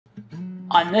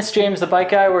On this James the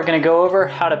Bike Guy, we're going to go over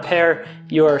how to pair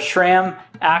your SRAM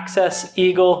AXS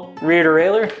Eagle rear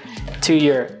derailleur to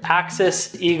your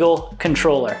AXS Eagle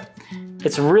controller.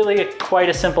 It's really quite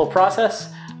a simple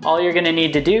process. All you're going to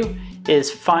need to do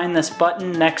is find this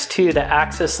button next to the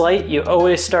AXS light. You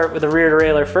always start with the rear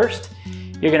derailleur first.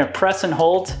 You're going to press and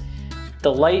hold.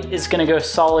 The light is going to go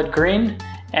solid green,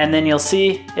 and then you'll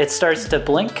see it starts to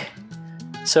blink.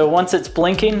 So once it's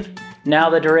blinking, now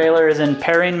the derailleur is in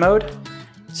pairing mode.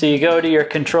 So you go to your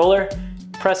controller,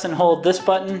 press and hold this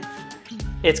button,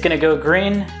 it's gonna go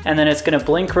green, and then it's gonna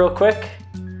blink real quick.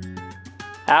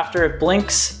 After it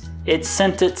blinks, it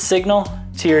sent its signal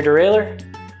to your derailleur.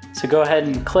 So go ahead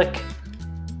and click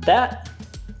that.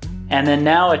 And then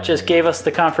now it just gave us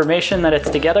the confirmation that it's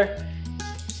together.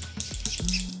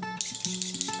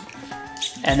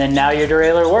 And then now your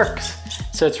derailleur works.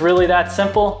 So it's really that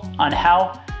simple on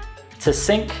how to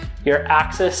sync your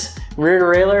AXS rear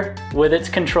derailleur with its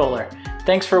controller.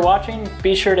 Thanks for watching.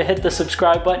 Be sure to hit the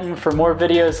subscribe button for more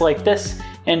videos like this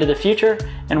into the future.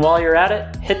 And while you're at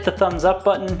it, hit the thumbs up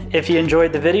button if you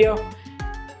enjoyed the video.